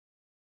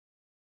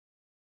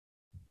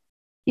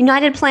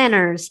United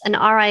Planners, an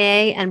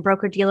RIA and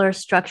broker-dealer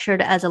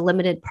structured as a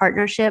limited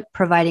partnership,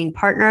 providing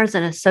partners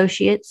and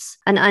associates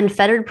an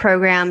unfettered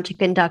program to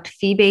conduct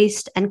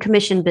fee-based and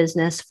commission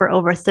business for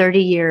over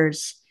 30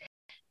 years.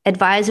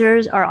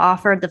 Advisors are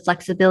offered the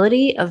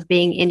flexibility of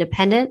being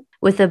independent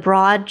with a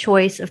broad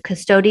choice of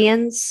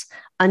custodians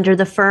under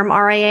the firm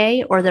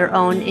RIA or their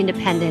own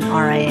independent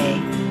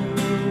RIA.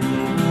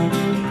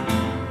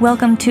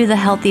 Welcome to The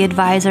Healthy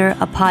Advisor,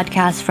 a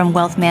podcast from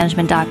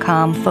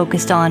wealthmanagement.com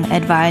focused on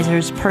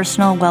advisors'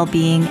 personal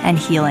well-being and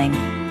healing.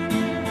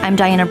 I'm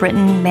Diana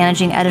Britton,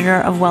 managing editor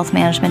of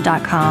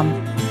wealthmanagement.com.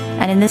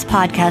 And in this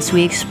podcast,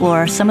 we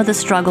explore some of the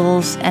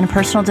struggles and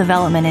personal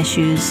development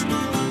issues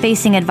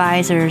facing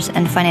advisors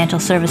and financial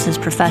services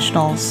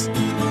professionals,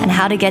 and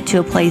how to get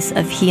to a place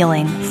of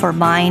healing for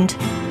mind,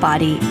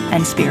 body,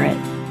 and spirit.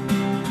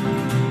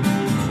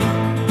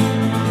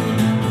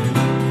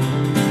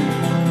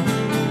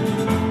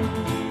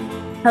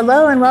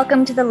 Hello, and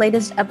welcome to the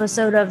latest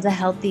episode of the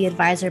Healthy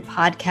Advisor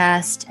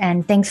podcast.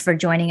 And thanks for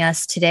joining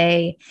us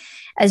today.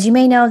 As you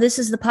may know, this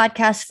is the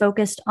podcast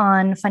focused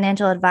on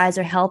financial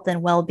advisor health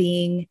and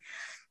well-being.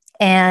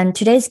 And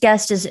today's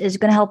guest is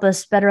going to help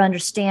us better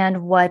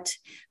understand what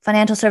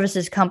financial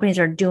services companies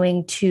are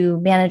doing to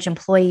manage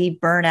employee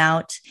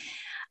burnout.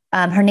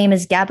 Her name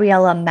is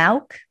Gabriela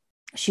Mauck.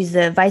 She's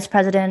the vice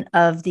president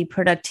of the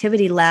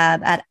productivity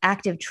lab at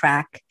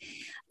ActiveTrack,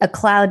 a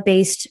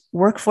cloud-based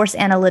workforce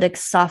analytics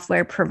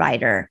software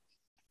provider.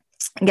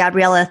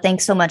 Gabriela,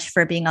 thanks so much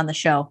for being on the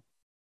show.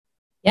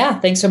 Yeah,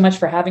 thanks so much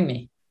for having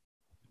me.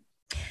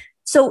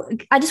 So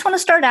I just want to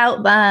start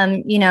out,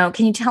 can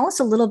you tell us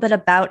a little bit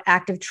about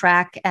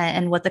ActiveTrack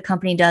and what the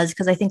company does?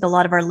 Because I think a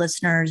lot of our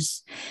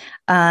listeners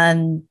have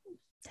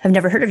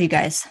never heard of you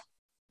guys.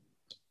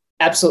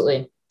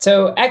 Absolutely.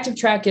 So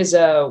ActiveTrack is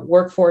a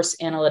workforce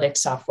analytics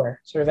software,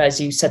 sort of as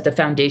you set the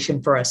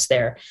foundation for us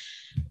there.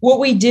 What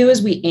we do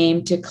is we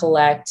aim to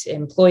collect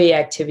employee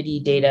activity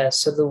data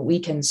so that we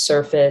can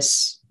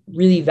surface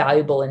really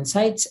valuable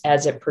insights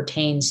as it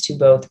pertains to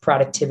both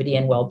productivity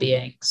and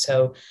well-being.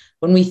 So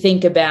when we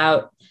think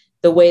about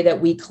the way that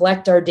we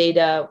collect our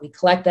data, we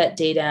collect that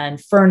data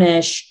and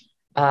furnish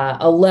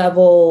a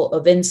level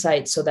of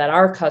insight so that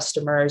our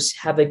customers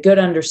have a good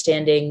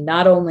understanding,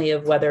 not only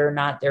of whether or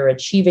not they're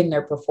achieving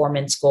their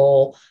performance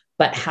goal,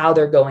 but how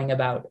they're going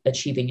about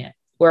achieving it.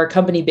 We're a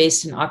company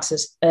based in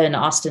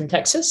Austin,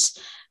 Texas.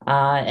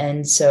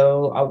 And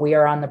so we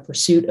are on the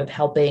pursuit of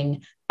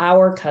helping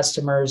our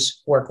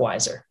customers work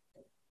wiser.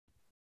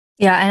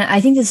 Yeah, and I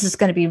think this is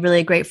going to be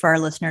really great for our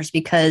listeners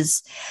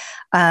because,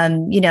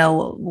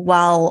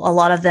 while a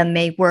lot of them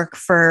may work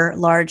for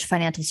large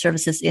financial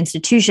services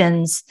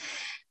institutions,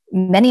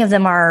 many of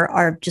them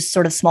are just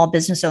sort of small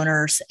business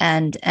owners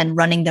and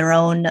running their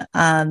own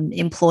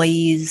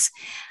employees.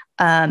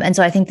 And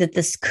so I think that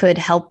this could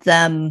help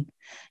them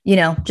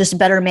just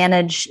better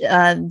manage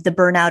the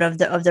burnout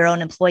of their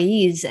own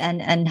employees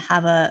and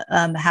have a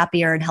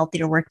happier and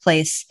healthier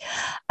workplace.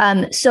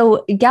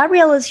 So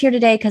Gabriela is here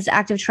today because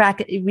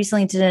ActiveTrack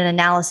recently did an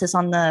analysis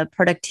on the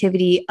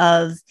productivity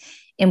of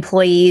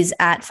employees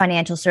at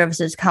financial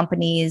services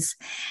companies.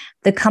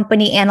 The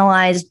company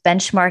analyzed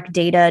benchmark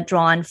data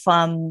drawn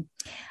from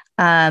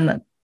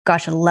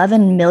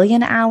 11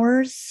 million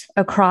hours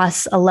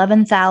across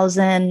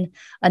 11,000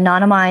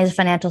 anonymized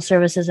financial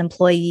services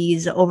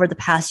employees over the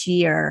past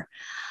year.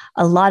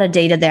 A lot of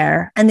data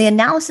there. And the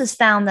analysis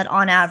found that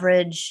on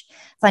average,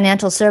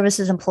 financial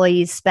services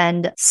employees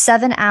spend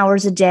 7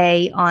 hours a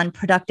day on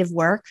productive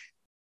work.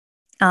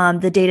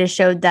 The data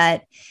showed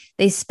that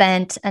they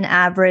spent an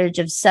average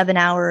of 7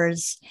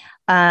 hours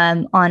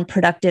on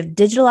productive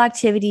digital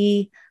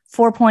activity,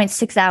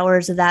 4.6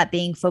 hours of that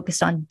being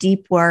focused on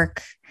deep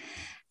work.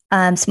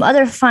 Some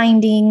other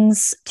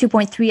findings,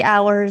 2.3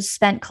 hours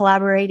spent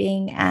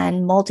collaborating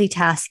and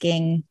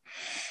multitasking.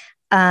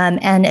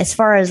 And as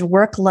far as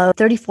workload,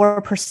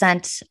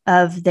 34%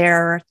 of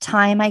their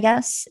time,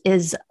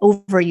 is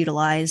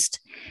overutilized,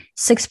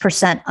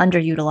 6%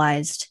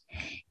 underutilized.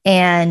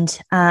 And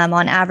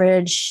on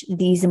average,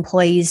 these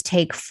employees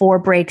take 4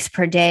 breaks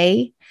per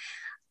day,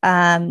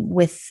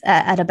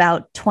 at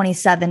about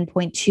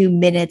 27.2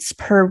 minutes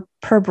per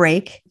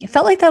break. It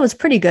felt like that was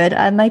pretty good.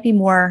 It might be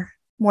more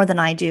than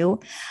I do.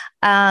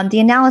 The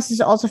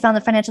analysis also found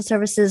that financial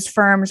services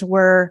firms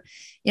were,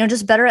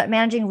 just better at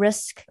managing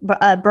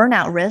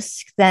burnout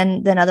risk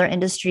than other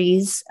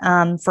industries.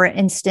 For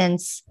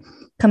instance,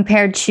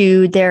 compared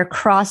to their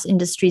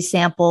cross-industry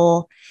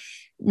sample,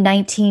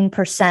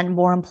 19%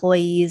 more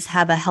employees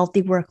have a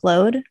healthy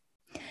workload,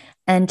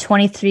 and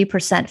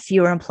 23%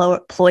 fewer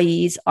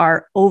employees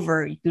are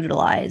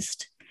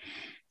overutilized.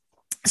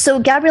 So,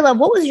 Gabriela,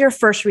 what was your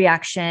first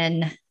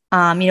reaction?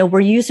 Were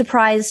you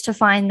surprised to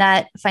find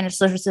that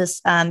financial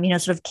services,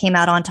 sort of came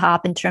out on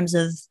top in terms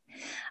of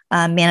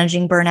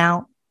managing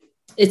burnout?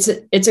 It's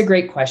a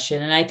great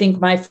question. And I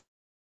think my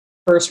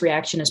first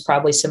reaction is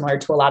probably similar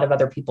to a lot of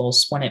other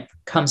people's when it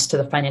comes to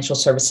the financial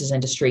services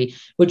industry,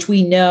 which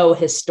we know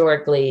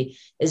historically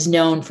is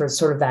known for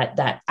sort of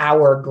that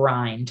hour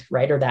grind,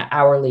 right? Or that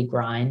hourly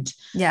grind.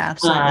 Yeah,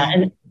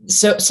 absolutely. And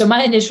so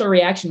my initial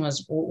reaction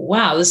was,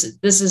 wow,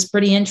 this is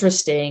pretty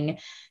interesting.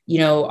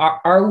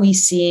 Are we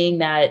seeing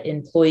that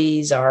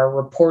employees are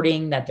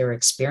reporting that they're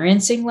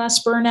experiencing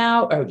less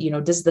burnout,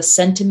 or, does the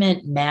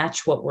sentiment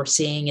match what we're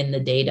seeing in the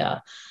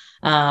data?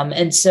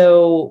 And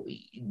so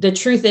the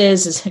truth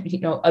is,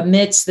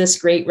 amidst this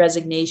great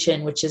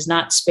resignation, which is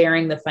not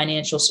sparing the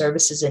financial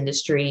services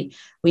industry,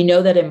 we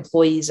know that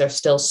employees are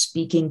still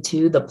speaking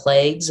to the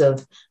plagues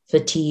of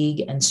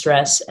fatigue and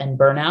stress and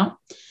burnout.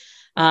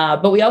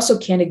 But we also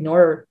can't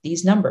ignore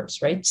these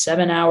numbers, right?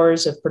 7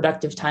 hours of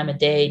productive time a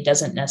day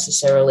doesn't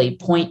necessarily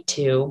point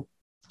to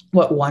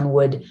what one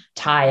would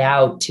tie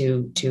out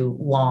to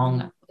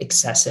long,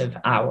 excessive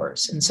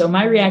hours. And so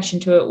my reaction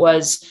to it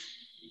was,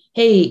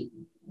 hey,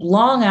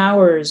 long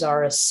hours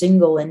are a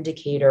single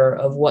indicator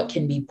of what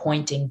can be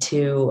pointing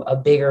to a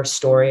bigger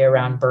story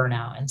around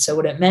burnout. And so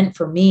what it meant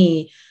for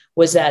me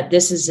was that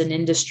this is an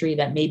industry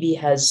that maybe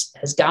has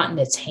gotten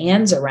its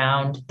hands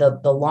around the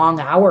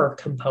long hour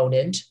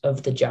component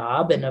of the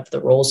job and of the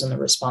roles and the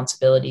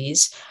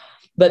responsibilities,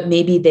 but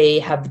maybe they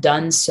have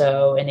done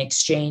so in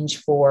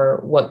exchange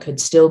for what could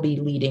still be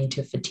leading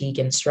to fatigue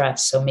and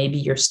stress. So maybe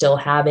you're still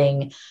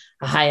having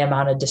a high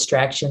amount of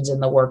distractions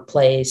in the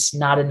workplace,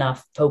 not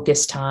enough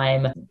focus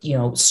time,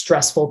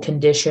 stressful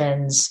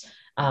conditions,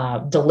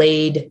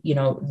 delayed,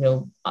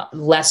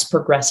 less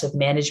progressive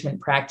management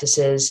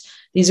practices.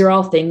 These are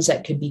all things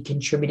that could be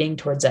contributing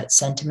towards that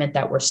sentiment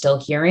that we're still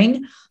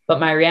hearing. But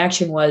my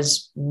reaction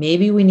was,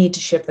 maybe we need to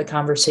shift the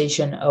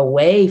conversation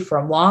away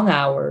from long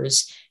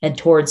hours and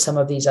towards some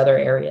of these other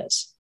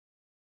areas.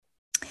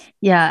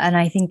 Yeah, and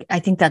I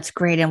think that's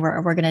great, and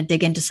we're going to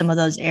dig into some of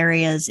those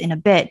areas in a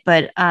bit.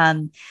 But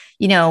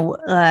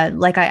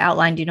like I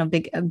outlined,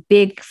 a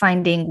big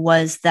finding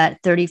was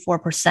that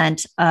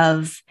 34%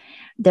 of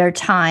their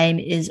time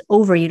is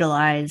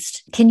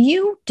overutilized. Can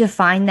you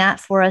define that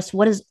for us?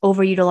 What is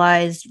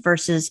overutilized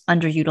versus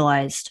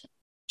underutilized?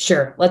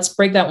 Sure. Let's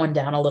break that one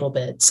down a little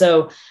bit.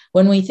 So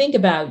when we think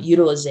about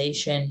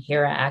utilization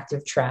here at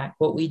ActiveTrack,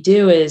 what we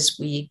do is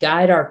we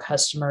guide our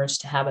customers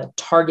to have a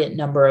target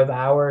number of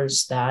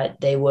hours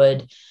that they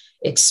would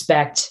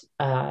expect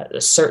a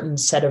certain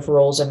set of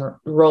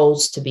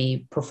roles to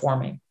be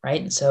performing,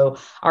 right? And so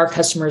our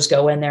customers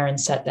go in there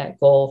and set that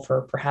goal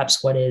for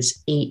perhaps what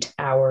is 8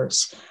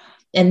 hours.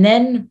 And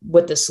then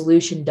what the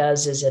solution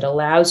does is it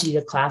allows you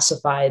to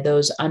classify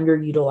those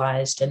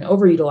underutilized and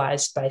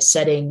overutilized by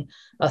setting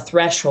a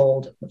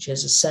threshold, which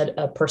is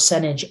a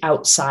percentage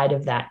outside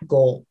of that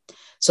goal.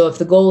 So if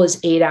the goal is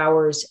 8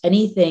 hours,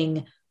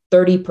 anything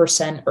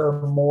 30%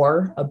 or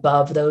more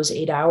above those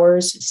 8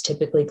 hours is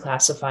typically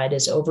classified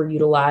as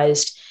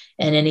overutilized,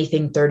 and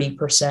anything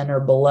 30%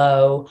 or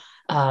below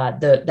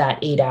that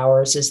 8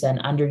 hours is then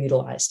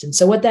underutilized. And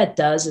so what that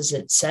does is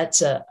it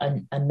sets a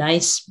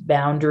nice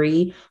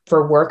boundary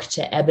for work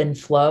to ebb and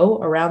flow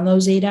around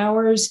those 8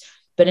 hours.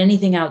 But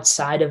anything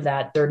outside of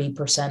that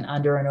 30%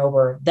 under and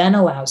over then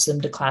allows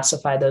them to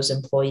classify those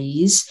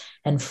employees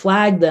and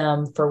flag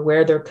them for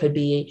where there could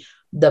be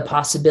the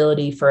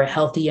possibility for a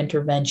healthy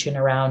intervention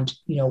around,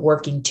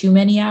 working too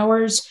many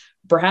hours,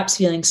 perhaps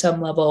feeling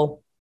some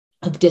level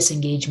of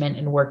disengagement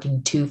and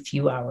working too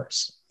few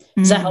hours.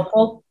 Is that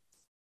helpful?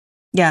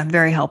 Yeah,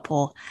 very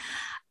helpful.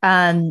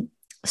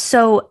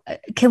 So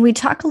can we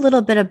talk a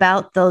little bit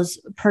about those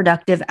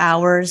productive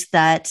hours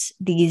that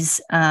these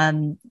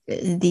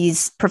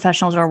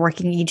professionals are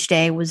working each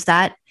day? Was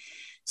that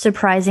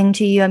surprising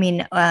to you? I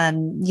mean,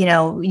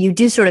 you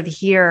do sort of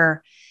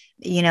hear,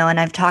 and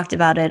I've talked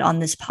about it on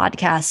this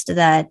podcast,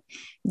 that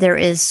there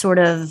is sort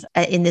of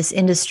in this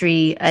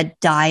industry a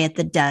die at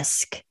the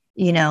desk,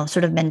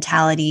 sort of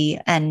mentality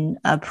and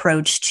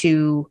approach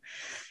to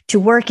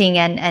working,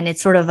 and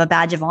it's sort of a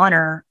badge of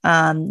honor,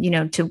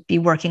 to be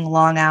working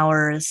long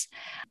hours.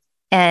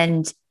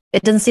 And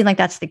it doesn't seem like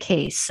that's the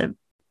case. So.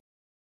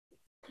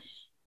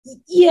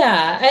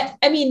 Yeah.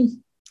 I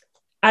mean,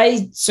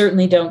 I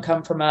certainly don't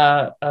come from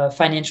a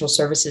financial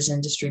services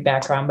industry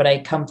background, but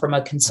I come from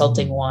a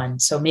consulting one.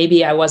 So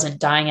maybe I wasn't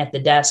dying at the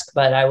desk,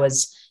 but I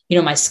was,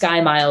 my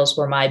Sky Miles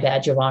were my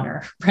badge of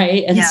honor.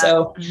 Right. And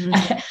so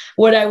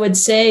what I would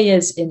say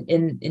is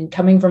in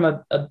coming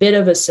from a bit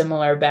of a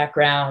similar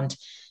background,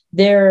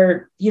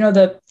 there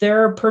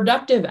are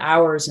productive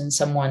hours in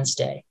someone's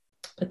day,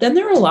 but then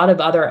there are a lot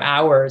of other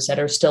hours that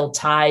are still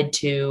tied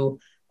to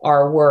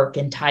our work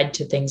and tied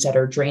to things that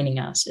are draining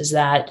us. Is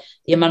that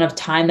the amount of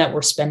time that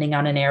we're spending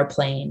on an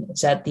airplane?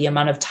 Is that the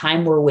amount of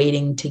time we're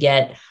waiting to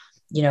get,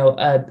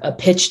 a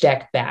pitch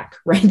deck back,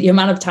 right? The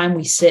amount of time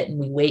we sit and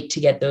we wait to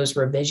get those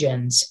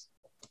revisions,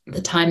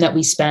 the time that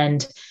we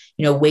spend,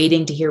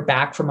 waiting to hear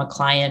back from a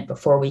client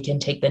before we can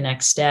take the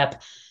next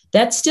step.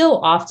 That's still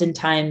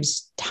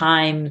oftentimes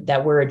time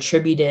that we're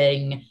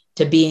attributing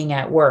to being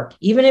at work.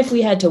 Even if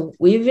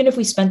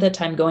we spent that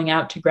time going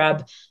out to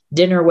grab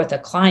dinner with a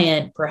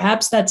client,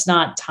 perhaps that's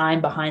not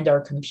time behind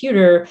our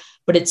computer,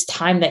 but it's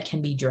time that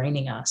can be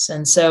draining us.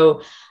 And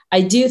so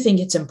I do think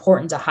it's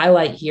important to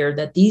highlight here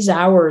that these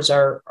hours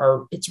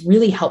it's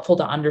really helpful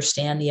to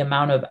understand the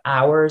amount of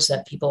hours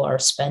that people are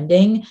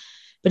spending,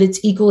 but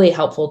it's equally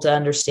helpful to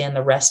understand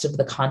the rest of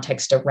the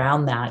context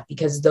around that,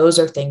 because those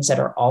are things that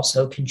are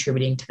also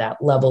contributing to that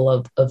level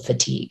of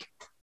fatigue.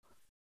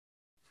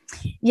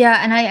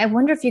 Yeah. And I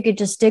wonder if you could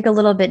just dig a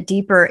little bit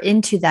deeper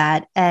into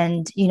that.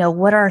 And,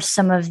 what are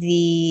some of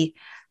the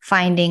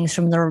findings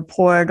from the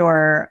report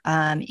or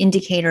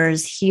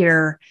indicators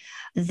here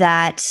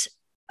that,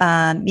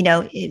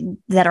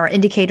 that are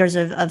indicators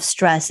of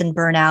stress and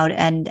burnout,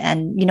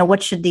 and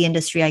what should the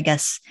industry, I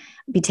guess,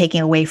 be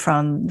taking away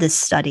from this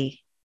study?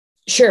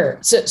 Sure.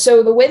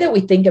 So the way that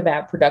we think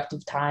about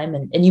productive time,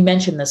 and you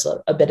mentioned this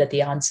a bit at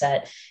the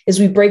onset, is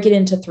we break it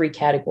into three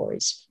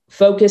categories: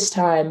 focus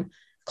time,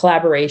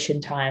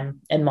 collaboration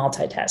time, and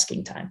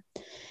multitasking time.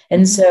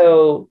 And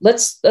so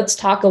let's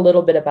talk a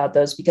little bit about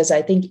those, because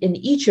I think in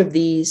each of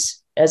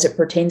these, as it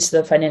pertains to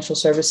the financial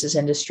services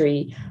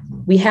industry,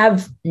 we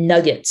have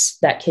nuggets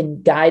that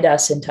can guide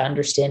us into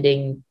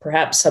understanding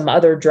perhaps some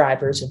other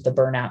drivers of the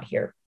burnout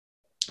here.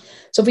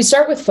 So if we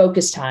start with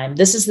focus time,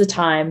 this is the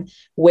time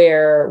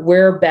where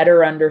we're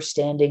better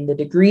understanding the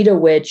degree to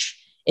which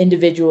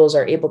individuals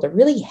are able to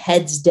really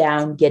heads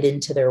down get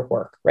into their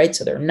work, right?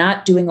 So they're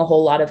not doing a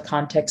whole lot of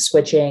context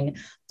switching.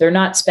 They're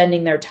not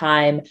spending their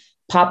time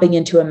popping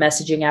into a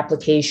messaging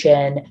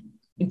application,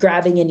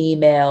 grabbing an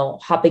email,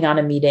 hopping on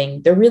a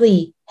meeting. They're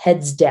really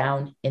heads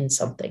down in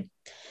something.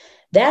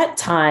 That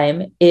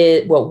time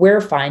is what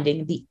we're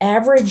finding. The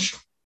average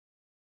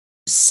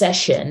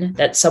session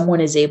that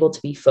someone is able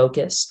to be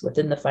focused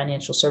within the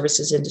financial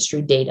services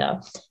industry data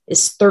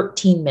is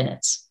 13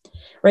 minutes.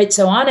 Right.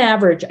 So on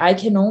average, I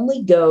can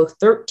only go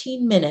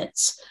 13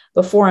 minutes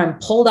before I'm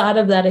pulled out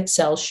of that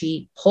Excel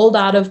sheet, pulled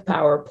out of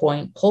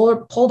PowerPoint,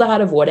 pulled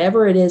out of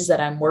whatever it is that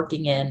I'm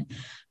working in,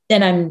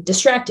 and I'm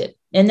distracted.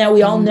 And now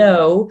we all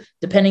know,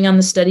 depending on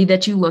the study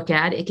that you look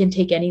at, it can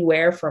take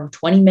anywhere from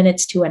 20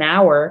 minutes to an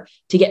hour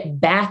to get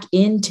back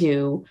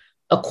into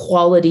a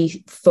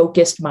quality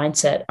focused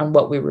mindset on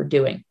what we were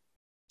doing.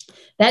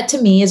 That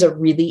to me is a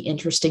really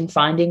interesting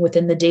finding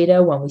within the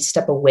data when we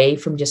step away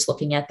from just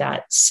looking at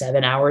that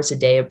 7 hours a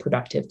day of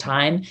productive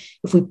time.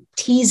 If we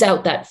tease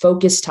out that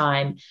focus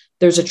time,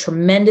 there's a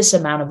tremendous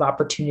amount of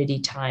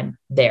opportunity time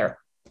there.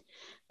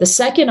 The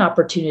second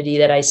opportunity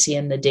that I see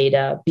in the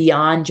data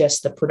beyond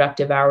just the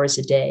productive hours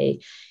a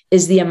day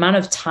is the amount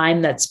of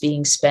time that's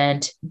being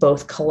spent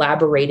both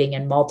collaborating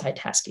and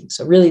multitasking.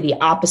 So really the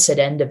opposite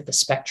end of the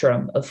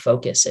spectrum of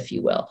focus, if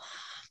you will.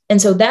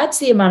 And so that's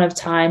the amount of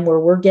time where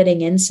we're getting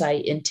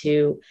insight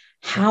into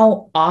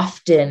how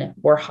often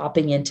we're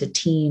hopping into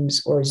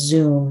Teams or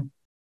Zoom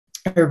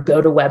or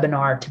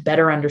GoToWebinar to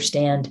better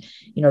understand,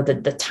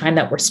 the time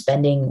that we're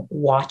spending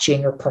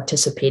watching or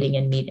participating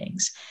in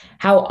meetings.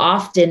 How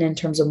often in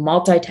terms of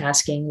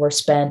multitasking we're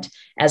spent,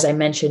 as I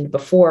mentioned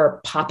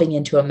before, popping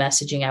into a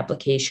messaging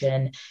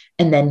application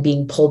and then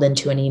being pulled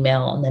into an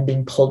email and then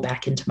being pulled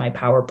back into my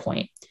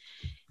PowerPoint.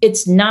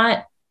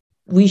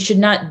 We should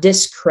not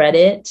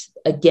discredit,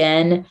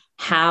 again,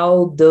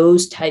 how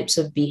those types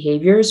of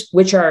behaviors,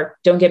 which are,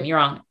 don't get me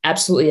wrong,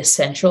 absolutely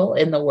essential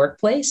in the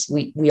workplace.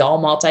 We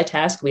all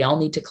multitask, we all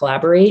need to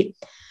collaborate,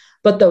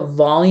 but the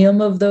volume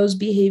of those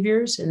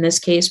behaviors, in this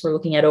case, we're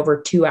looking at over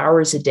 2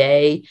 hours a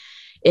day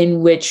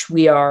in which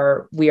we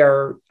are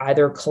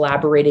either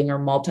collaborating or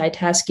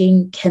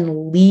multitasking,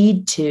 can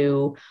lead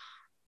to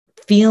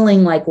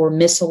feeling like we're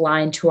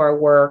misaligned to our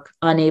work,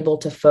 unable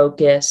to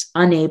focus,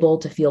 unable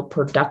to feel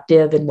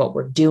productive in what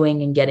we're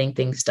doing and getting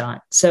things done.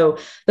 So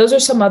those are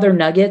some other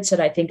nuggets that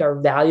I think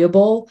are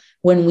valuable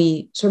when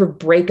we sort of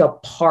break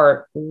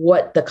apart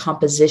what the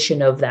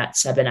composition of that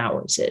 7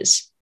 hours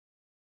is.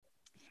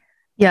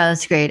 Yeah,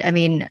 that's great. I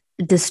mean,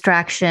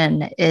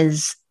 distraction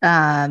is,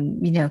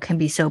 can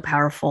be so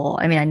powerful.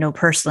 I mean, I know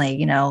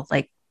personally,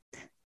 like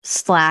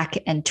Slack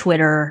and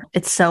Twitter,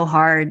 it's so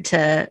hard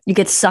you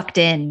get sucked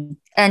in.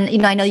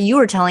 And, I know you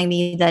were telling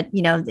me that,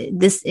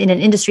 this in an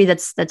industry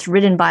that's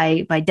ridden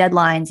by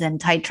deadlines and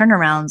tight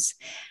turnarounds,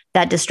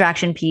 that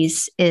distraction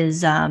piece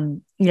is,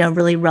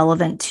 really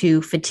relevant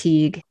to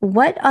fatigue.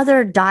 What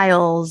other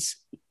dials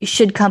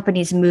should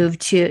companies move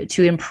to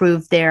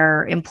improve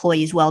their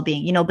employees'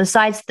 well-being?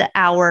 Besides the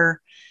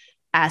hour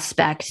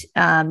aspect,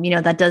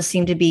 that does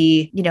seem to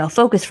be,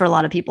 focus for a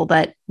lot of people,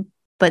 but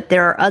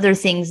there are other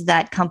things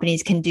that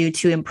companies can do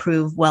to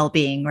improve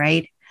well-being,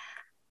 right?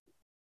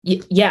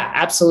 Yeah,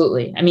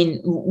 absolutely. I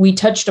mean, we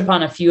touched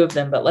upon a few of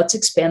them, but let's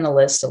expand the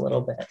list a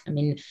little bit. I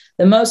mean,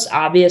 the most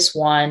obvious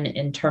one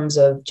in terms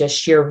of just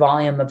sheer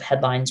volume of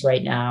headlines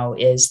right now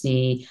is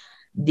the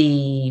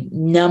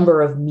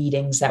number of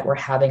meetings that we're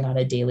having on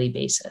a daily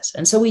basis.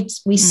 And so we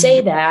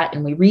say that,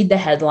 and we read the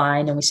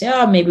headline and we say,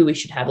 oh, maybe we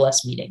should have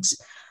less meetings.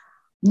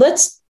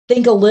 Let's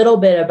think a little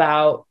bit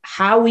about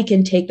how we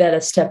can take that a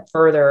step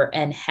further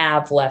and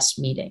have less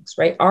meetings,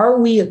 right?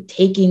 Are we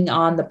taking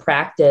on the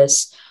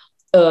practice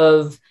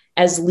of,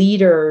 as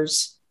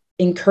leaders,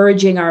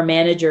 encouraging our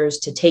managers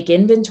to take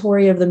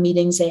inventory of the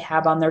meetings they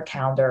have on their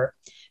calendar,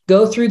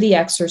 go through the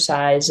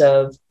exercise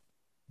of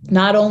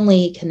not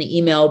only can the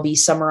email be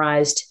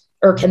summarized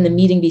or can the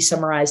meeting be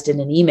summarized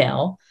in an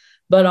email,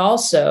 but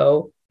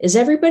also, is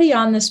everybody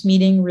on this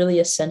meeting really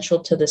essential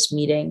to this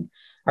meeting?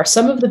 Are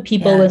some of the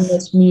people in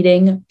this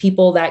meeting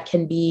people that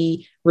can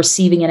be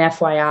receiving an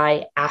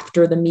FYI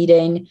after the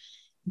meeting?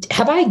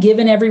 Have I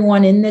given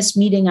everyone in this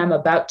meeting I'm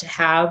about to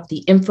have the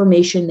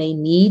information they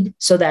need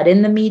so that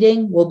in the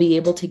meeting we'll be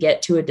able to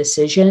get to a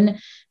decision? I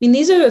mean,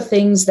 these are the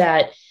things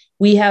that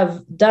we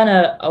have done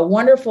a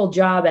wonderful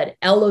job at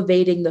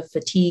elevating the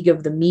fatigue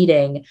of the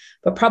meeting,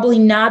 but probably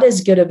not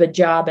as good of a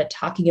job at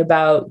talking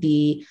about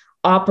the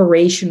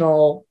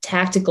operational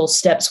tactical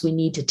steps we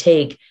need to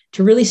take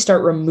to really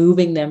start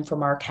removing them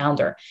from our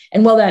calendar.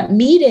 And while that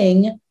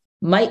meeting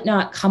might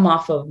not come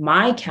off of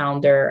my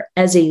calendar,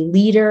 as a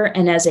leader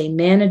and as a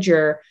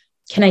manager,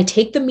 can I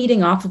take the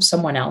meeting off of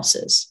someone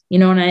else's?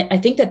 And I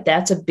think that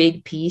that's a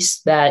big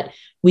piece that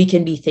we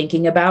can be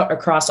thinking about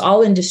across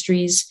all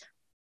industries,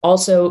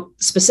 also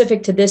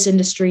specific to this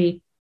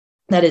industry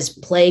that is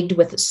plagued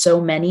with so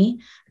many.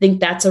 I think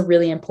that's a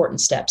really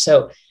important step.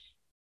 So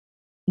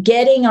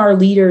getting our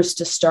leaders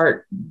to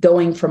start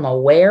going from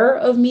aware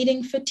of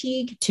meeting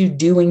fatigue to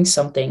doing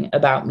something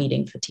about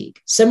meeting fatigue.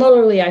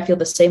 Similarly, I feel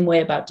the same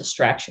way about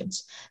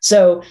distractions.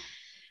 So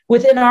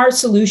within our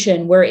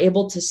solution, we're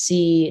able to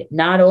see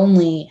not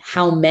only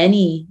how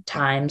many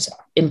times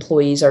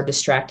employees are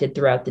distracted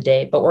throughout the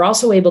day, but we're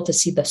also able to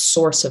see the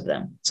source of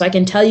them. So I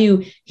can tell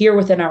you here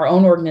within our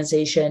own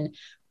organization,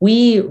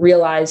 we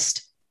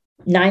realized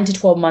 9 to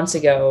 12 months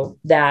ago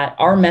that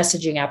our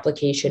messaging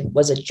application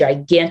was a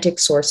gigantic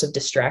source of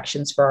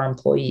distractions for our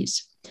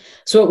employees.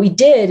 So what we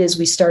did is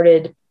we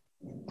started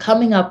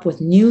coming up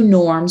with new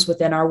norms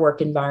within our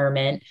work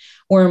environment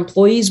where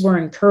employees were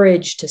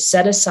encouraged to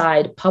set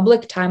aside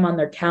public time on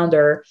their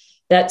calendar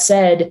that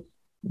said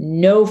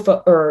no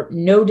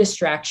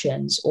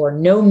distractions or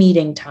no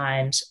meeting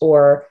times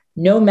or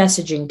no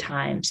messaging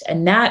times.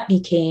 And that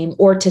became,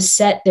 or to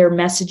set their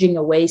messaging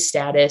away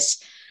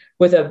status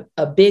with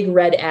a big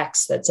red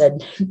X that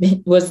said,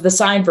 was the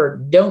sign for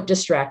don't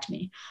distract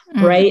me,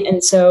 right?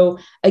 And so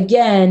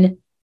again,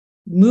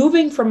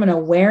 moving from an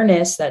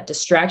awareness that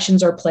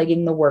distractions are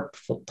plaguing the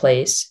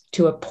workplace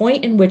to a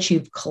point in which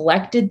you've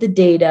collected the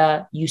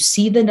data, you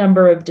see the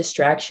number of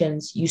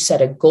distractions, you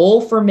set a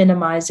goal for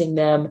minimizing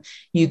them,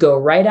 you go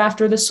right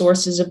after the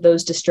sources of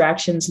those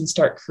distractions and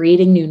start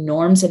creating new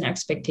norms and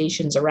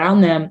expectations around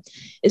them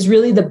is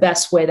really the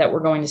best way that we're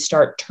going to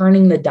start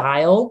turning the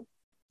dial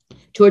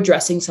to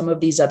addressing some of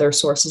these other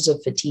sources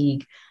of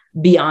fatigue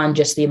beyond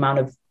just the amount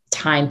of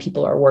time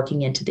people are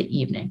working into the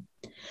evening.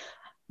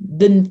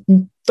 The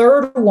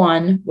third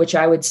one, which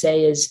I would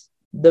say is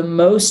the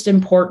most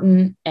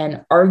important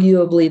and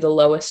arguably the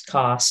lowest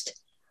cost,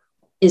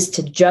 is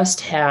to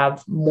just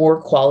have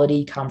more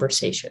quality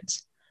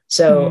conversations.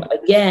 So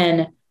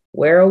again,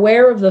 we're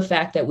aware of the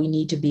fact that we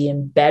need to be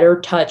in better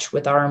touch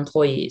with our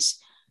employees.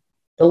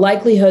 The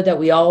likelihood that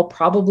we all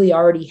probably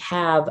already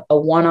have a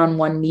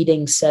one-on-one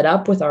meeting set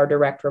up with our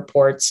direct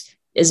reports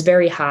is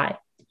very high.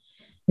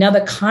 Now,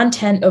 the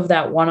content of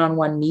that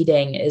one-on-one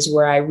meeting is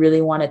where I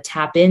really want to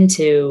tap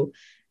into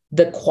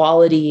the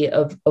quality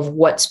of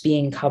what's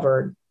being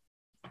covered.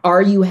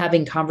 Are you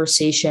having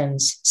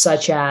conversations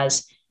such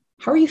as,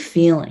 how are you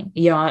feeling?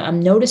 I'm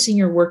noticing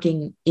you're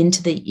working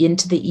into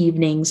the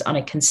evenings on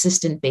a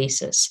consistent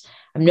basis.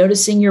 I'm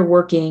noticing you're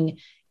working,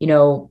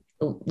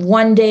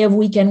 one day of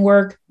weekend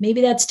work.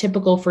 Maybe that's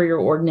typical for your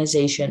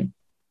organization.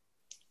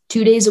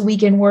 2 days a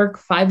weekend work,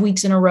 5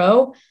 weeks in a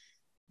row.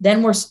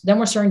 Then we're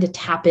starting to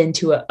tap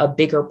into a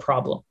bigger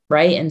problem,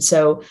 right? And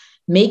so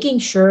making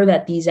sure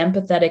that these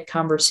empathetic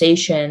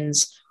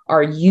conversations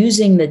are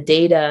using the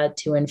data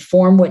to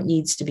inform what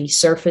needs to be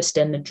surfaced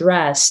and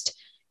addressed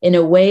in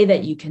a way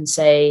that you can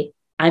say,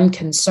 I'm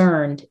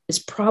concerned, is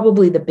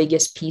probably the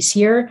biggest piece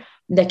here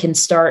that can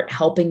start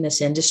helping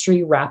this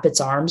industry wrap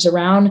its arms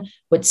around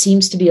what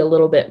seems to be a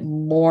little bit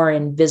more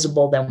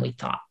invisible than we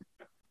thought.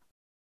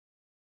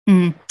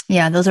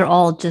 Yeah, those are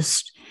all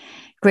just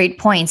great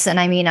points. And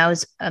I mean, I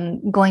was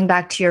going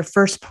back to your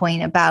first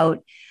point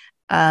about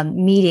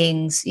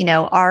meetings.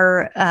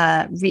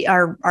 Our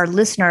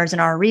listeners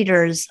and our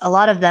readers, a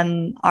lot of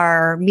them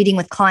are meeting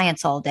with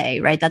clients all day,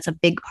 right? That's a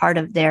big part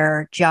of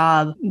their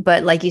job.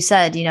 But like you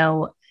said,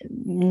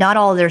 not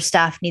all their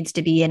staff needs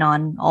to be in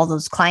on all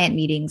those client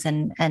meetings,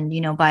 and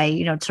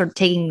by sort of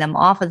taking them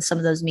off of some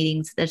of those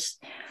meetings,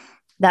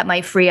 that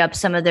might free up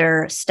some of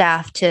their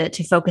staff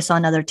to focus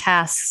on other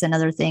tasks and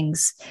other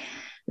things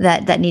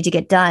that need to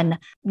get done.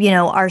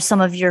 Are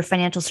some of your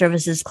financial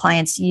services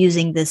clients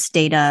using this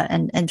data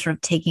and sort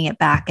of taking it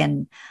back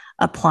and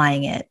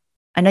applying it?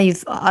 I know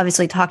you've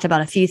obviously talked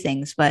about a few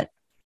things, but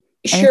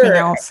anything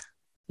else?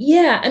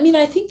 Yeah, I mean,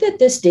 I think that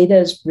this data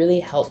is really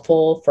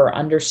helpful for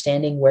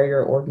understanding where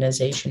your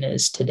organization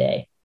is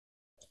today.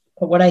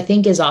 But what I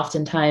think is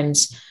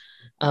oftentimes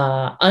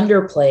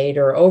underplayed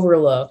or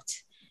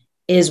overlooked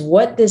is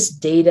what this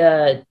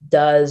data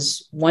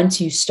does once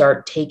you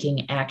start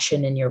taking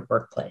action in your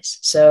workplace.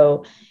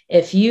 So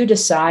if you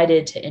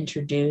decided to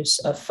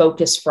introduce a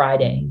Focus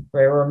Friday,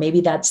 or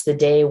maybe that's the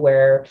day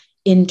where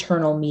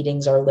internal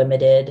meetings are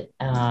limited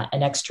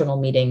and external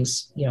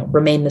meetings,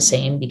 remain the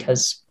same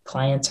because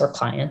clients are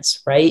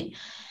clients, right?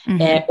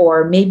 Mm-hmm.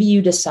 Or maybe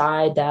you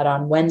decide that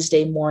on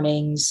Wednesday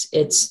mornings,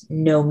 it's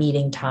no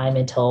meeting time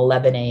until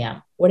 11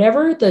 a.m.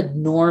 Whatever the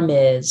norm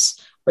is,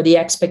 or the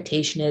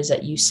expectation is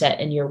that you set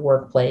in your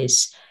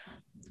workplace,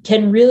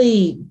 can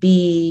really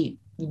be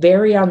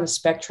very on the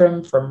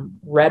spectrum from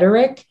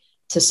rhetoric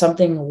to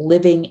something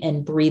living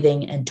and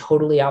breathing and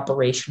totally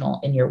operational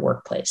in your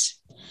workplace.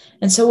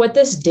 And so what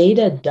this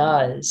data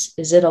does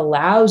is it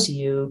allows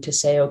you to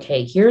say,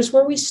 okay, here's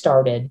where we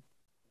started.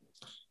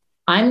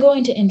 I'm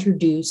going to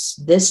introduce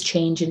this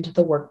change into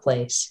the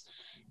workplace,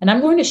 and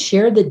I'm going to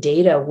share the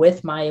data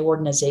with my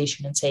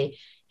organization and say,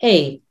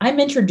 hey,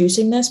 I'm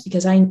introducing this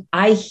because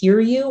I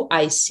hear you,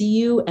 I see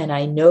you, and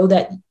I know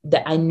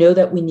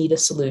that we need a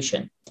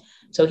solution.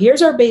 So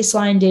here's our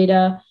baseline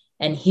data,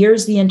 and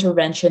here's the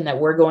intervention that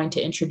we're going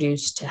to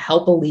introduce to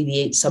help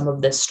alleviate some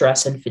of this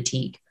stress and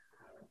fatigue.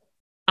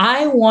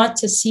 I want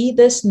to see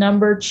this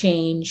number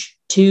change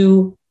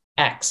to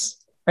X,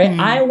 right?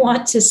 I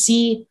want to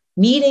see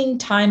meeting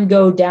time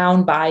go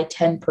down by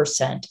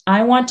 10%.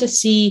 I want to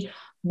see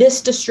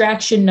this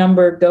distraction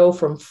number go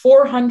from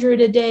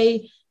 400 a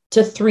day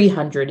to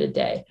 300 a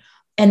day.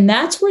 And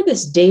that's where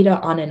this data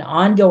on an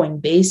ongoing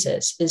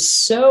basis is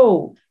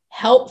so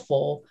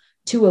helpful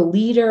to a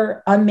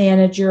leader, a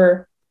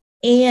manager,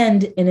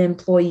 and an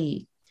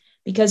employee.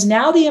 Because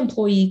now the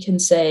employee can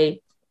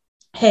say,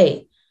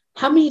 hey,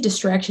 how many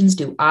distractions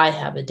do I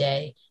have a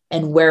day?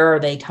 And where are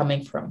they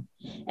coming from?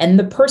 And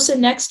the person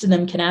next to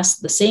them can ask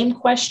the same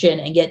question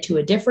and get to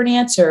a different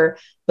answer,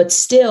 but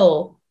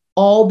still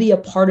all be a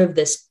part of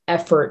this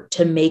effort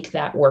to make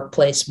that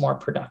workplace more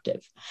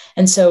productive.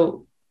 And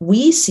so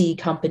we see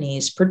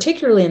companies,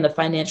 particularly in the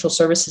financial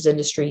services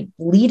industry,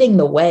 leading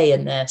the way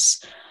in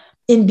this,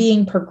 in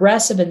being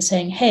progressive and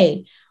saying,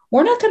 hey,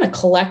 we're not going to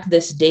collect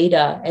this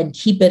data and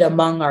keep it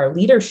among our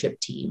leadership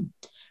team.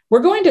 We're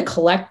going to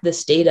collect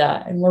this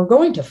data and we're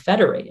going to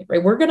federate it,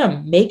 right? We're going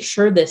to make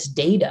sure this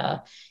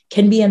data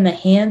can be in the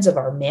hands of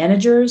our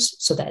managers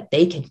so that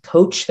they can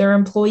coach their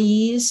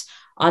employees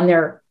on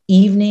their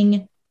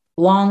evening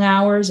long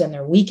hours and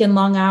their weekend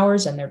long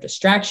hours and their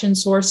distraction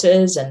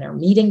sources and their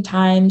meeting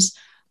times.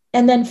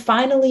 And then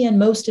finally, and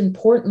most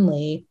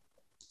importantly,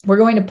 we're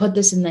going to put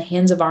this in the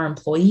hands of our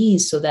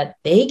employees so that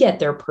they get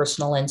their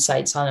personal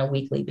insights on a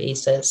weekly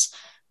basis.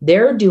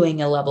 They're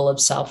doing a level of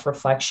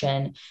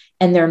self-reflection,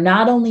 and they're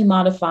not only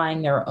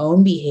modifying their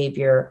own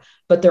behavior,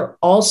 but they're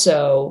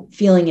also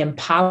feeling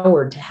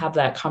empowered to have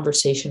that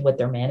conversation with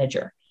their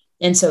manager.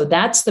 And so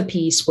that's the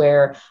piece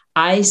where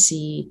I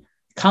see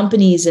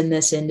companies in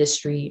this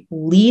industry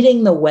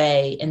leading the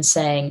way and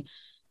saying,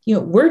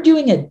 we're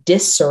doing a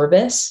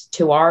disservice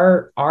to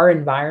our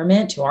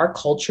environment, to our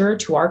culture,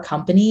 to our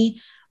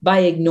company by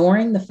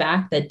ignoring the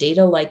fact that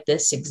data like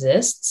this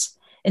exists.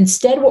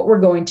 Instead, what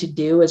we're going to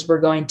do is we're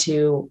going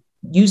to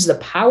use the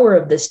power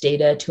of this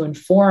data to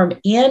inform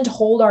and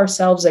hold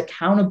ourselves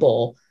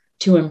accountable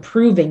to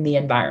improving the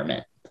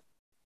environment.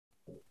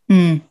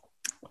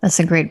 That's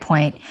a great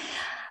point.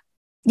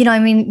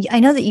 I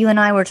know that you and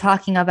I were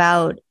talking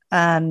about,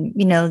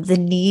 the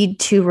need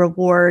to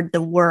reward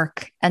the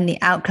work and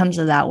the outcomes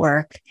of that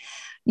work,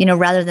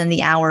 rather than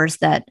the hours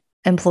that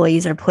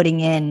employees are putting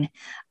in,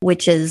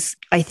 which is,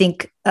 I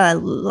think, a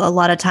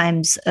lot of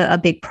times a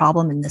big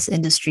problem in this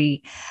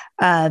industry.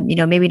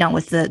 Maybe not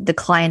with the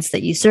clients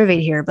that you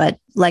surveyed here, but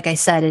like I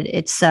said,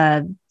 it's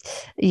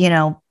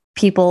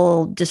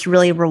people just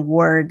really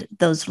reward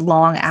those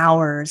long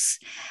hours.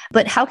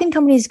 But how can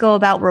companies go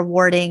about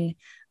rewarding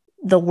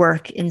the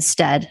work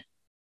instead?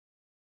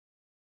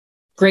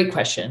 Great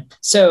question.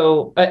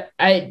 So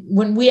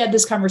when we had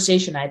this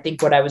conversation, I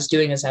think what I was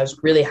doing is I was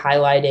really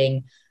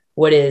highlighting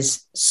what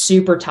is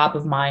super top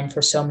of mind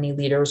for so many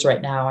leaders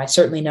right now. I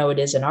certainly know it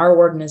is in our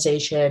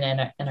organization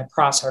and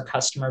across our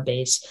customer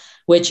base,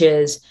 which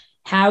is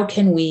how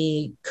can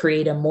we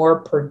create a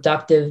more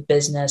productive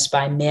business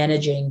by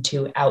managing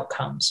to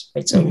outcomes,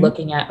 right? So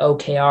looking at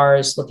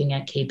OKRs, looking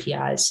at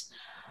KPIs.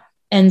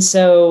 And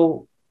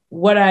so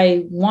what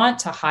I want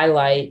to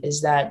highlight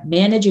is that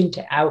managing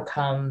to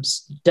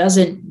outcomes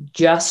doesn't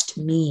just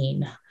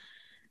mean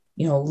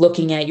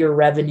looking at your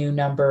revenue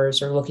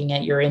numbers or looking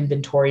at your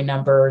inventory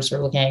numbers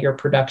or looking at your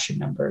production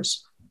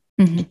numbers.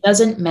 It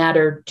doesn't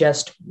matter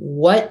just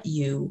what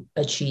you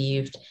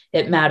achieved.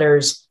 It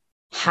matters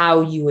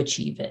how you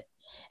achieve it.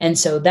 And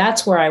so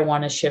that's where I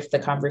want to shift the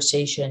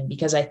conversation,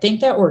 because I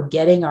think that we're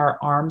getting our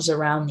arms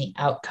around the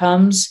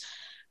outcomes,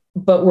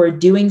 but we're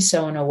doing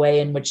so in a way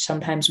in which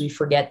sometimes we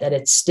forget that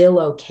it's still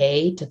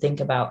okay to think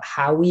about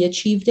how we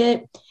achieved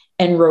it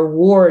and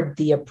reward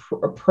the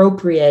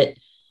appropriate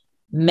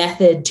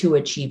method to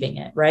achieving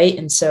it, right?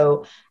 And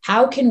so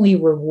how can we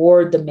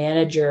reward the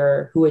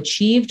manager who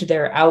achieved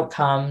their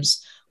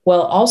outcomes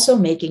while also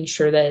making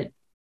sure that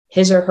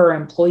his or her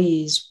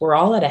employees were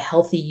all at a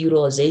healthy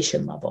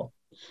utilization level.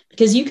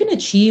 Because you can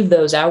achieve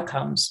those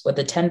outcomes with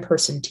a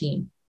 10-person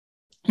team.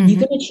 Mm-hmm. You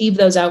can achieve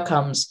those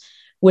outcomes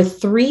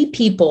with 3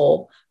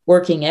 people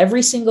working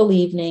every single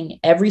evening,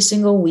 every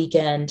single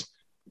weekend,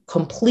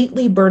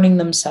 completely burning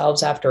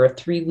themselves after a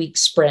 3-week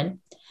sprint,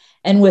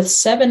 and with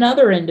 7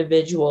 other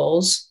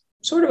individuals,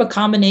 sort of a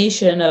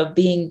combination of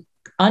being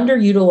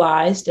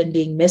underutilized and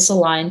being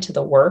misaligned to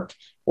the work,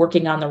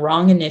 working on the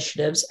wrong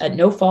initiatives at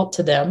no fault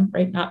to them,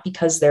 right? Not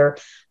because they're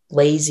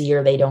lazy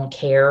or they don't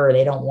care or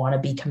they don't want to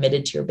be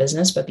committed to your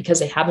business, but because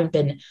they haven't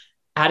been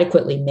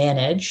adequately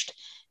managed.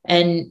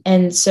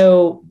 And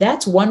so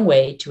that's one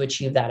way to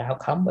achieve that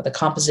outcome, with a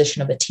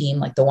composition of a team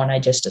like the one I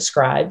just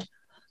described.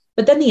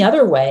 But then the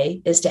other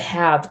way is to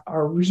have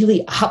a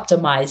really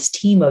optimized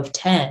team of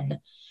 10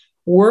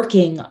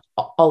 working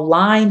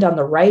aligned on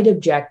the right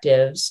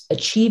objectives,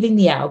 achieving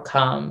the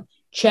outcome,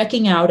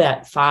 checking out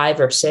at 5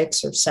 or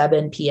 6 or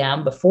 7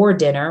 p.m. before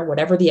dinner,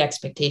 whatever the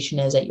expectation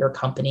is at your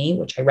company,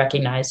 which I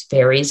recognize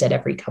varies at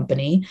every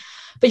company,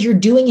 but you're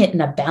doing it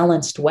in a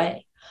balanced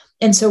way.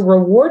 And so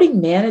rewarding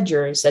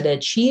managers that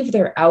achieve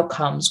their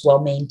outcomes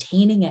while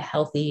maintaining a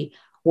healthy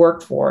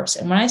workforce.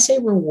 And when I say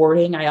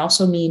rewarding, I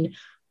also mean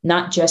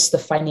not just the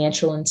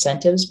financial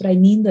incentives, but I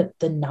mean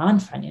the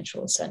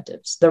non-financial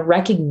incentives, the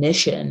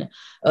recognition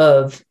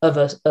of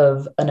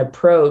an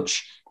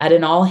approach at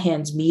an all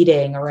hands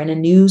meeting or in a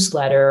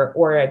newsletter,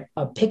 or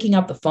a picking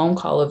up the phone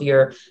call of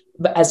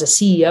as a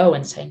CEO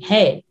and saying,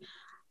 hey,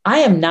 I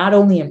am not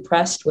only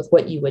impressed with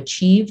what you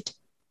achieved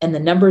and the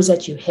numbers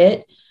that you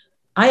hit,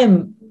 I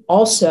am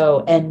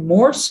also and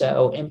more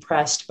so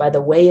impressed by the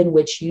way in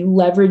which you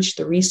leveraged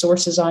the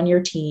resources on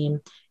your team.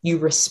 You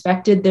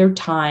respected their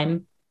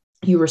time,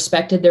 you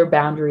respected their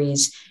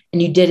boundaries,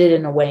 and you did it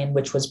in a way in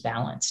which was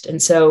balanced.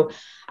 And so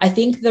I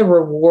think the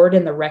reward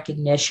and the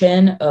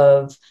recognition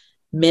of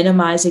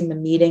minimizing the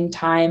meeting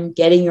time,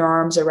 getting your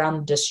arms around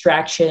the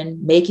distraction,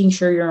 making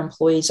sure your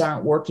employees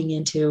aren't working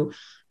into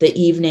the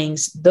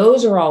evenings,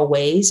 those are all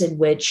ways in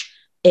which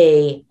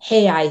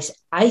hey,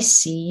 I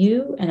see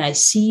you, and I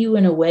see you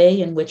in a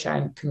way in which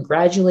I'm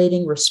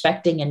congratulating,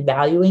 respecting, and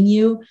valuing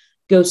you,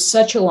 goes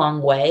such a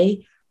long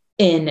way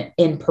in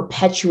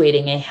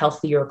perpetuating a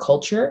healthier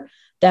culture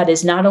that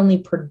is not only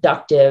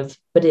productive,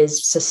 but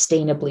is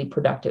sustainably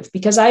productive.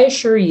 Because I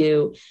assure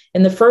you,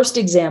 in the first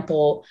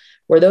example,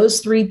 where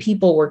those 3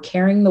 people were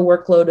carrying the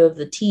workload of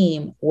the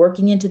team,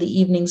 working into the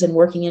evenings and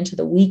working into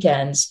the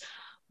weekends,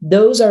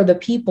 those are the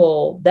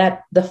people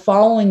that the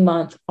following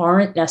month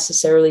aren't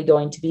necessarily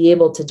going to be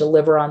able to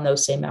deliver on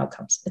those same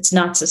outcomes. It's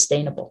not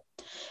sustainable.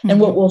 Mm-hmm. And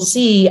what we'll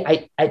see,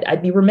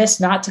 I'd be remiss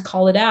not to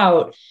call it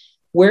out,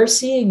 we're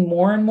seeing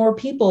more and more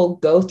people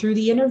go through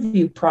the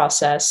interview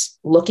process,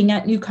 looking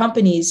at new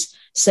companies,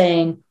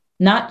 saying,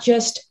 not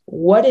just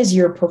what is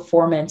your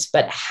performance,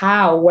 but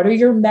what are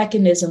your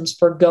mechanisms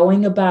for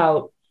going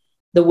about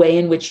the way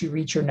in which you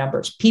reach your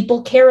numbers.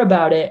 People care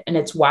about it, and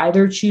it's why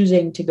they're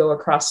choosing to go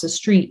across the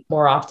street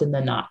more often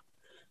than not.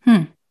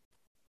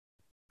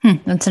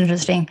 That's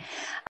interesting.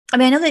 I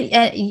mean, I know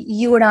that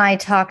you and I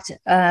talked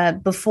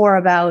before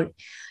about,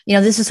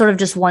 this is sort of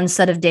just one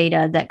set of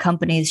data that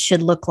companies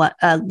should look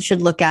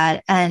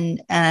at,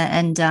 and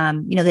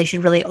they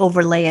should really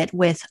overlay it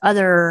with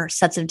other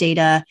sets of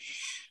data.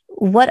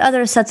 What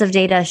other sets of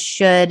data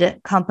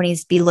should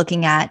companies be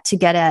looking at to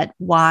get at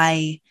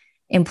why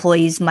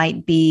employees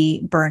might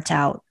be burnt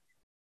out?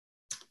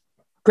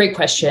 Great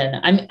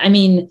question. I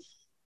mean,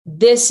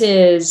 this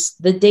is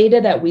the data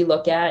that we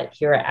look at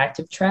here at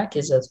ActiveTrack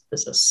is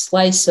a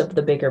slice of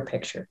the bigger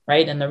picture,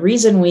 right? And the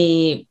reason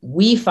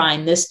we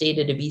find this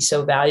data to be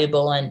so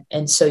valuable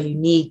and so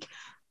unique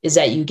is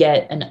that you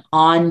get an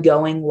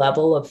ongoing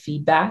level of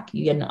feedback,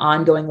 you get an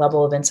ongoing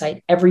level of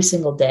insight every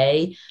single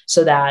day,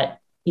 so that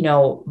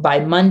by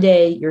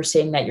Monday, you're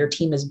saying that your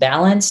team is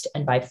balanced.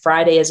 And by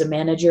Friday, as a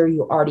manager,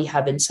 you already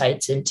have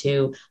insights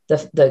into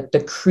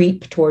the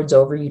creep towards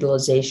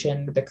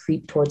overutilization, the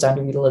creep towards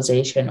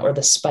underutilization, or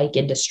the spike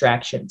in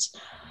distractions.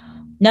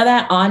 Now,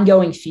 that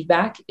ongoing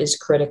feedback is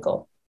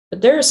critical,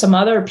 but there are some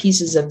other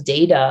pieces of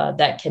data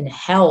that can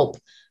help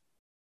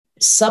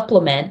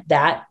supplement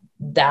that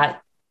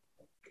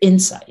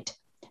insight.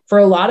 For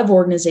a lot of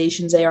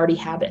organizations, they already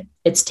have it.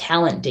 It's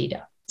talent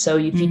data. So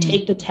if you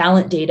take the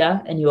talent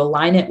data and you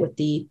align it with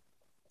the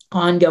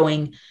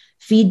ongoing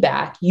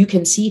feedback, you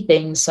can see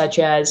things such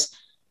as,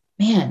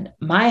 man,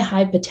 my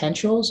high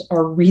potentials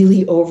are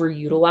really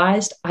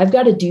overutilized. I've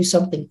got to do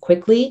something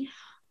quickly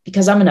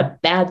because I'm in a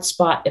bad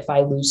spot if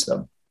I lose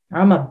them. Or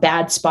I'm a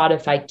bad spot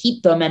if I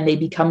keep them and they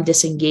become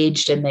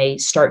disengaged and they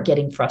start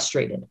getting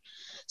frustrated.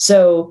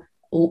 So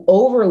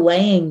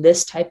overlaying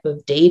this type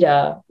of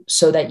data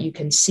so that you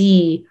can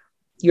see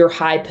your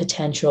high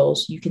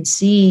potentials, you can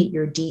see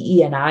your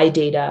DE&I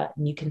data,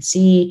 and you can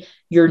see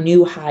your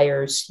new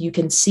hires, you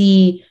can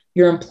see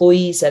your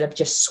employees that have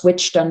just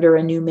switched under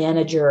a new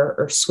manager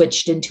or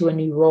switched into a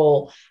new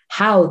role,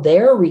 how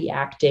they're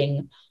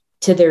reacting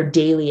to their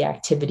daily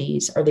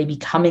activities? Are they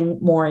becoming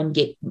more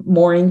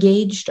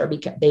engaged? Are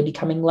they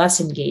becoming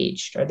less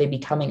engaged? Are they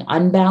becoming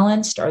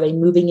unbalanced? Are they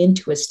moving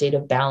into a state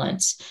of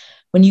balance?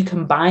 When you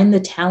combine the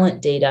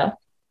talent data,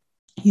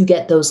 you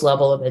get those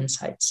level of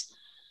insights.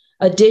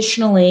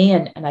 Additionally,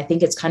 and I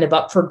think it's kind of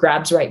up for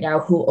grabs right now,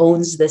 who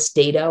owns this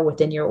data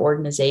within your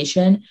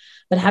organization,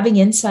 but having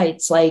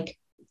insights like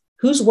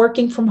who's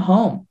working from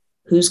home,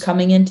 who's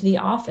coming into the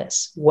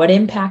office, what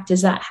impact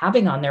is that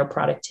having on their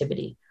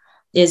productivity?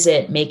 Is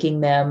it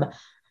making them,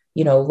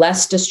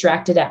 less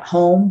distracted at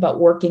home, but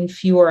working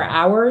fewer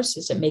hours?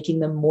 Is it making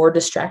them more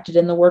distracted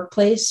in the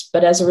workplace,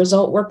 but as a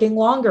result, working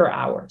longer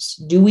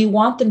hours? Do we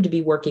want them to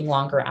be working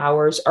longer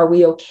hours? Are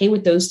we okay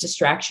with those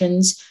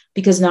distractions?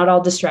 Because not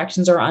all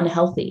distractions are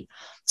unhealthy.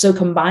 So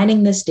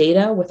combining this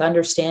data with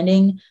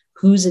understanding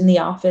who's in the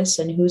office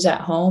and who's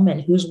at home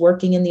and who's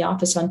working in the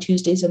office on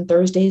Tuesdays and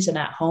Thursdays and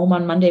at home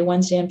on Monday,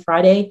 Wednesday, and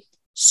Friday,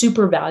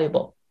 super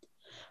valuable.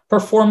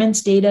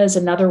 Performance data is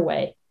another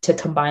way to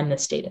combine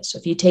this data. So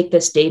if you take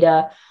this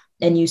data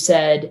and you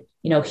said,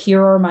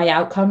 here are my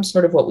outcomes,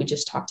 sort of what we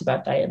just talked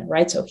about, Diana,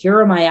 right? So here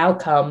are my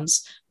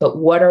outcomes, but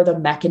what are the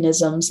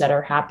mechanisms that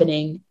are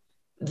happening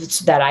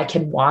that I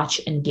can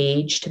watch and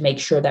gauge to make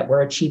sure that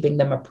we're achieving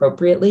them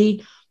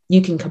appropriately?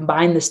 You can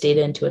combine this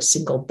data into a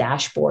single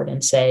dashboard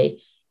and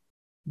say,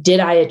 did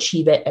I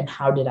achieve it and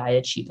how did I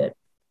achieve it?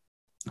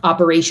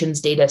 Operations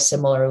data,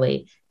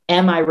 similarly.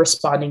 Am I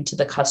responding to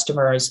the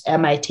customers?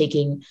 Am I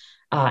taking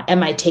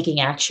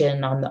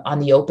action on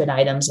the open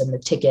items and the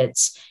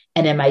tickets?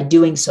 And am I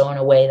doing so in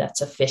a way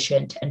that's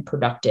efficient and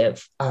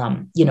productive,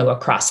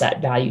 across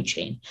that value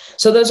chain?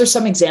 So those are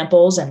some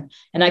examples, and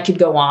I could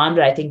go on,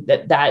 but I think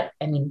that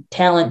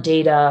talent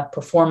data,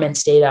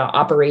 performance data,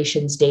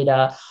 operations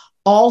data,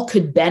 all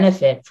could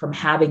benefit from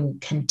having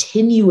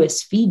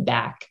continuous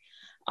feedback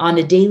on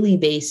a daily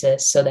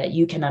basis so that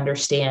you can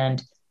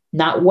understand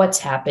not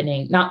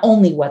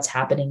only what's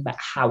happening, but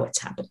how it's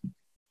happening.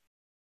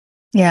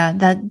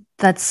 Yeah,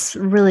 that's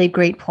really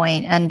great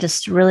point, and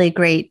just really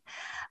great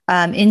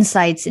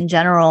insights in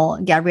general,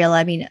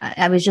 Gabriella.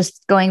 I was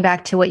just going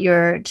back to what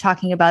you're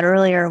talking about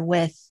earlier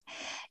with,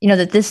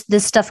 that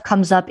this stuff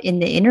comes up in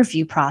the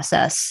interview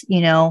process,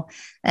 and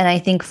I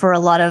think for a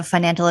lot of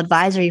financial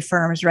advisory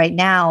firms right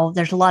now,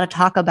 there's a lot of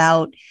talk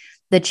about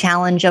the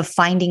challenge of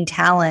finding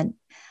talent,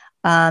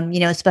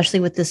 especially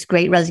with this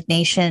great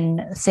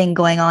resignation thing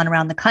going on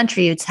around the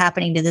country. It's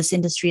happening to this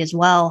industry as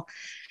well.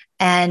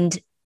 And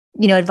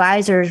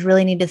advisors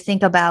really need to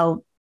think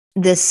about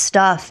this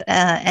stuff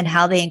and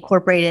how they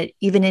incorporate it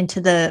even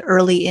into the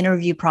early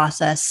interview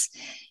process,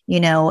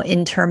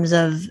 in terms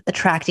of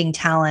attracting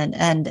talent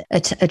and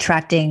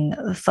attracting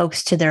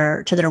folks to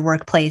their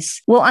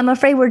workplace. Well, I'm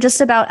afraid we're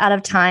just about out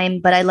of time,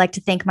 but I'd like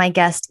to thank my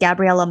guest,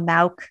 Gabriella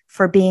Mauck,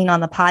 for being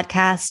on the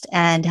podcast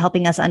and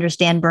helping us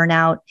understand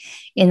burnout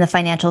in the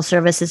financial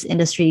services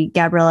industry.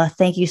 Gabriella,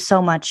 thank you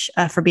so much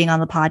for being on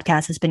the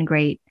podcast. It's been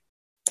great.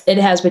 It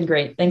has been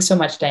great. Thanks so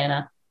much,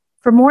 Diana.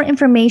 For more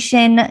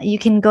information, you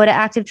can go to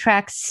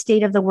ActiveTrack's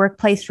State of the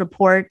Workplace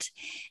report.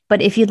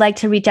 But if you'd like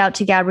to reach out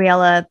to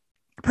Gabriella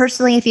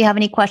personally, if you have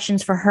any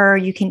questions for her,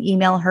 you can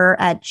email her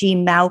at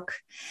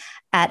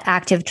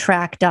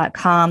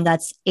gmauck@activetrack.com.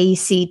 That's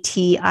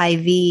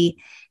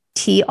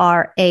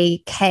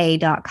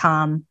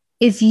ACTIVTRAK.com.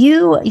 If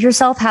you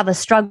yourself have a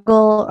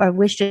struggle or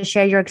wish to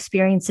share your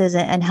experiences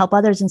and help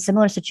others in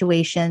similar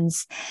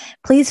situations,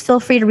 please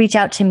feel free to reach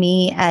out to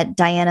me at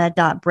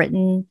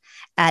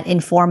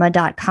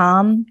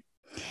diana.britton@informa.com.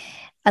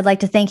 I'd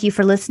like to thank you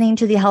for listening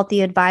to The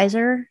Healthy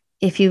Advisor.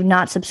 If you've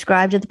not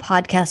subscribed to the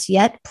podcast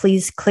yet,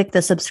 please click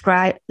the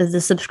subscribe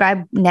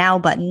now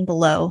button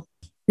below.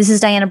 This is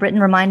Diana Britton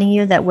reminding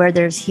you that where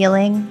there's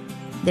healing,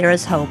 there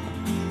is hope.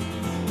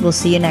 We'll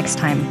see you next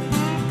time.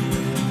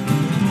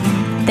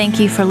 Thank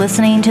you for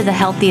listening to The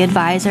Healthy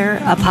Advisor,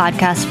 a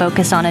podcast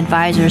focused on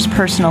advisors'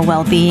 personal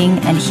well-being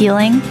and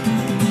healing.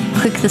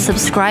 Click the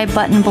subscribe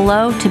button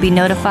below to be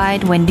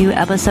notified when new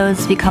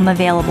episodes become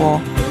available.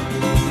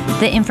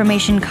 The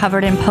information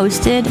covered and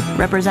posted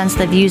represents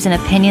the views and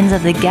opinions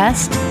of the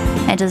guest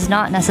and does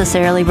not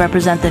necessarily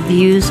represent the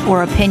views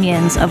or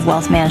opinions of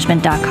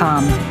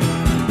wealthmanagement.com.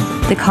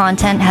 The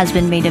content has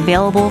been made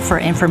available for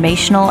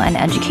informational and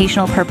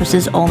educational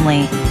purposes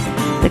only.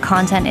 The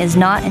content is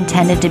not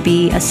intended to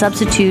be a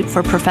substitute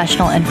for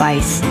professional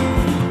advice.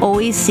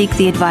 Always seek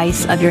the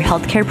advice of your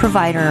healthcare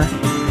provider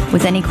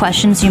with any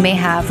questions you may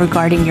have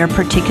regarding your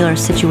particular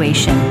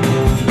situation.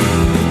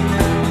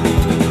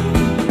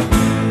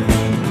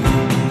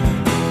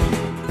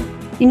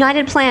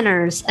 United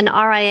Planners, an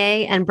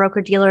RIA and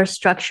broker-dealer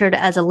structured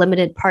as a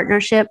limited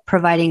partnership,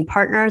 providing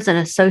partners and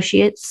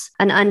associates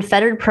an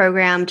unfettered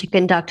program to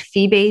conduct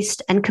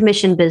fee-based and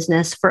commission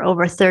business for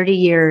over 30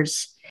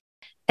 years.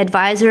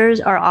 Advisors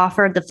are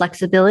offered the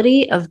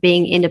flexibility of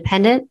being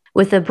independent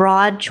with a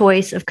broad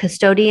choice of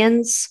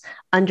custodians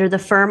under the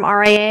firm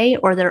RIA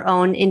or their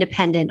own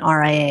independent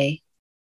RIA.